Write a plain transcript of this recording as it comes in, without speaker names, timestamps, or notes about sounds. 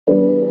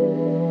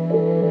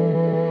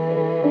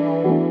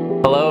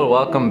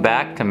welcome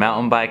back to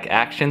Mountain Bike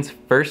Action's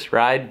first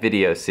ride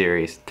video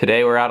series.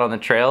 Today we're out on the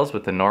trails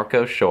with the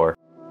Norco Shore.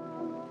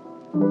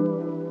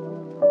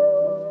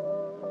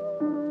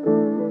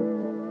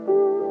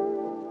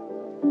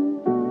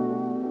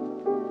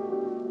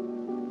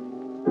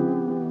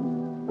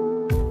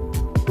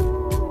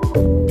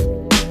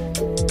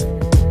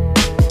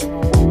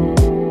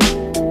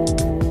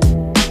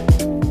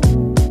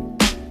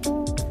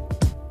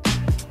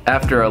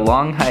 After a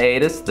long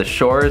hiatus, the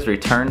Shore has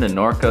returned to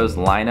Norco's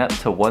lineup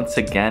to once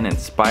again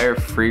inspire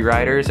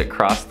freeriders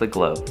across the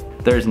globe.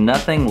 There's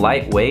nothing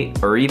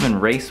lightweight or even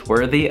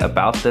race-worthy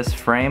about this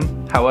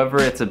frame.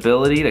 However, its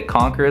ability to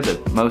conquer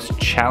the most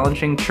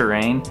challenging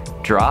terrain,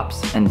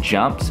 drops, and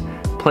jumps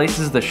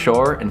places the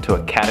Shore into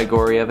a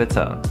category of its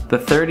own. The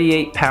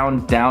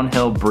 38-pound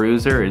downhill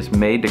bruiser is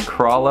made to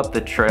crawl up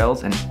the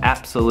trails and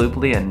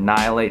absolutely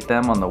annihilate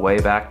them on the way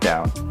back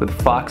down. With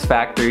Fox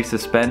factory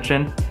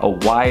suspension, a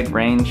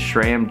wide-range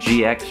SRAM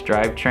GX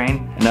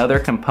drivetrain, and other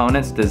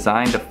components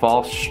designed to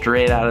fall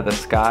straight out of the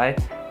sky,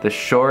 the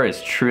Shore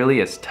is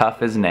truly as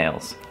tough as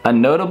nails. A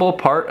notable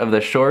part of the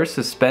Shore's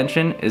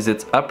suspension is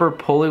its upper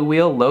pulley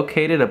wheel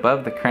located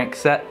above the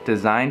crankset,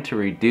 designed to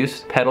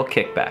reduce pedal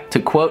kickback. To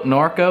quote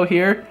Norco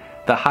here,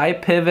 the high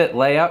pivot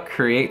layout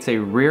creates a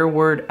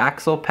rearward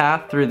axle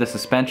path through the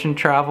suspension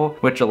travel,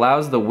 which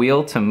allows the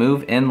wheel to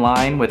move in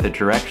line with the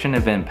direction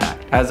of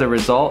impact. As a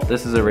result,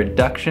 this is a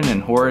reduction in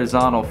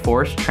horizontal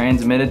force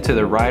transmitted to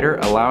the rider,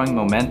 allowing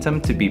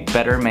momentum to be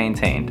better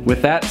maintained.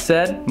 With that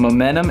said,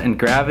 momentum and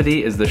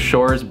gravity is the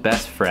Shore's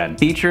best friend.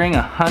 Featuring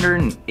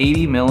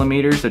 180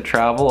 millimeters of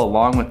travel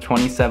along with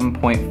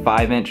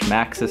 27.5-inch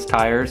Maxxis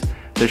tires,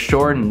 the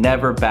Shore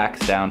never backs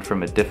down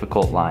from a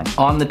difficult line.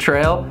 On the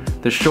trail,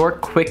 the Shore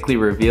quickly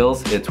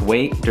reveals its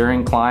weight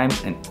during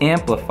climbs and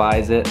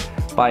amplifies it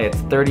by its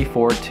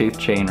 34-tooth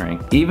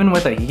chainring. Even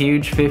with a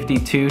huge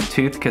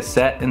 52-tooth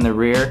cassette in the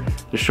rear,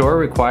 the Shore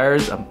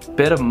requires a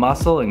bit of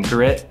muscle and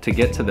grit to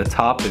get to the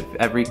top of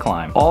every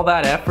climb. All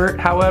that effort,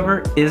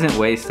 however, isn't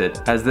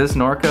wasted. As this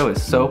Norco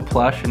is so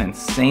plush and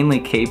insanely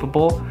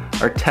capable,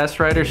 our test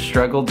riders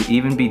struggled to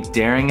even be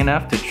daring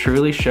enough to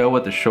truly show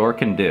what the Shore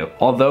can do.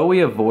 Although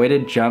we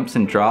avoided jumps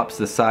and drops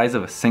the size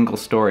of a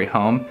single-story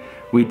home,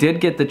 we did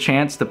get the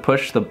chance to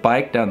push the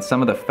bike down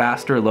some of the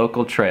faster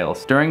local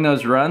trails. During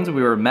those runs,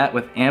 we were met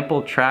with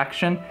ample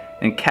traction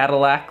and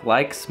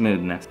Cadillac-like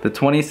smoothness. The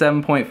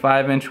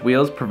 27.5-inch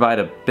wheels provide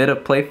a bit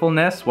of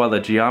playfulness, while the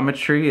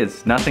geometry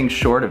is nothing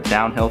short of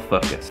downhill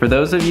focus. For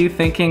those of you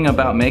thinking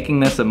about making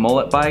this a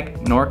mullet bike,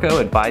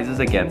 Norco advises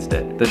against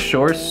it. The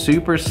Shore's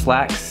super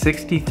slack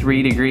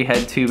 63-degree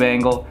head tube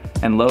angle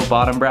and low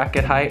bottom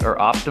bracket height are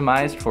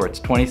optimized for its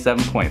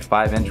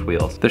 27.5-inch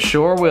wheels. The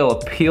Shore will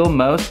appeal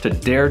most to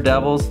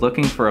daredevils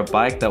looking for a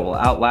bike that will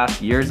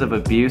outlast years of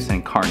abuse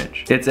and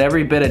carnage. It's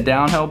every bit a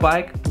downhill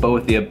bike, but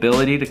with the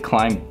ability to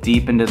climb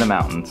deep into the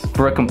mountains.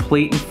 For a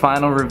complete and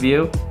final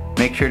review,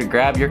 make sure to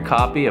grab your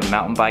copy of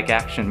Mountain Bike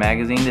Action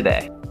magazine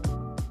today.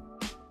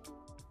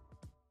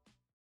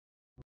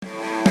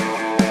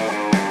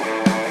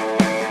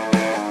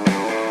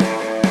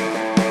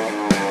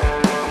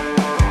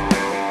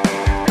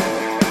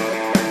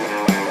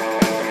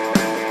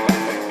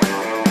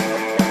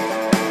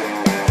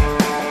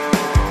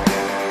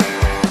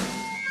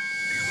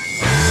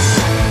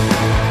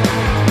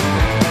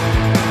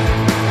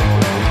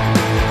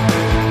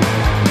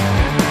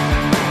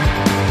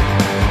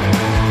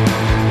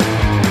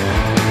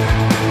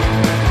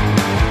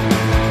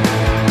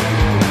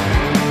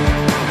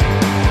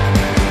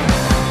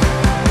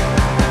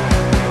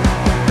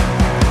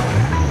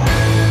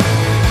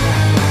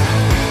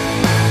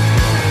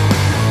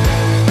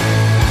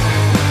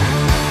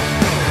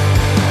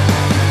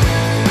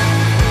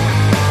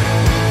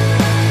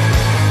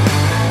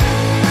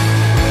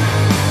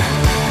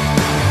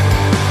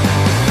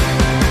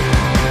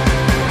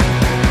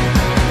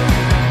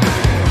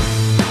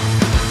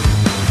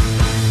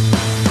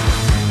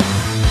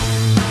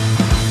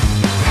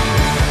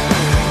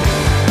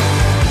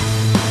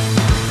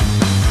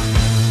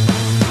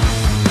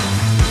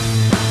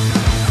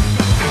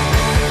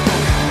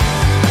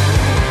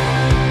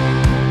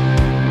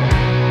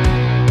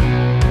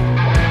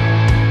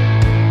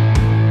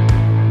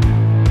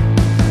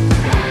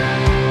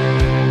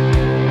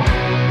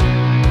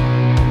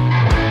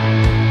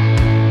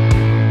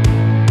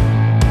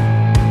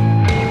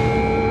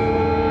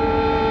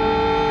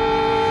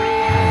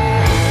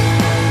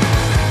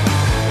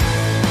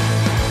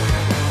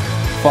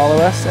 Follow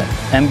us at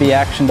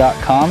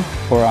mbaction.com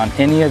or on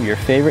any of your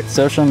favorite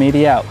social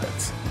media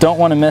outlets. Don't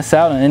want to miss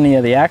out on any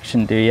of the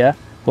action, do ya?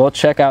 Well,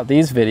 check out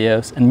these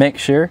videos and make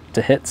sure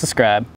to hit subscribe.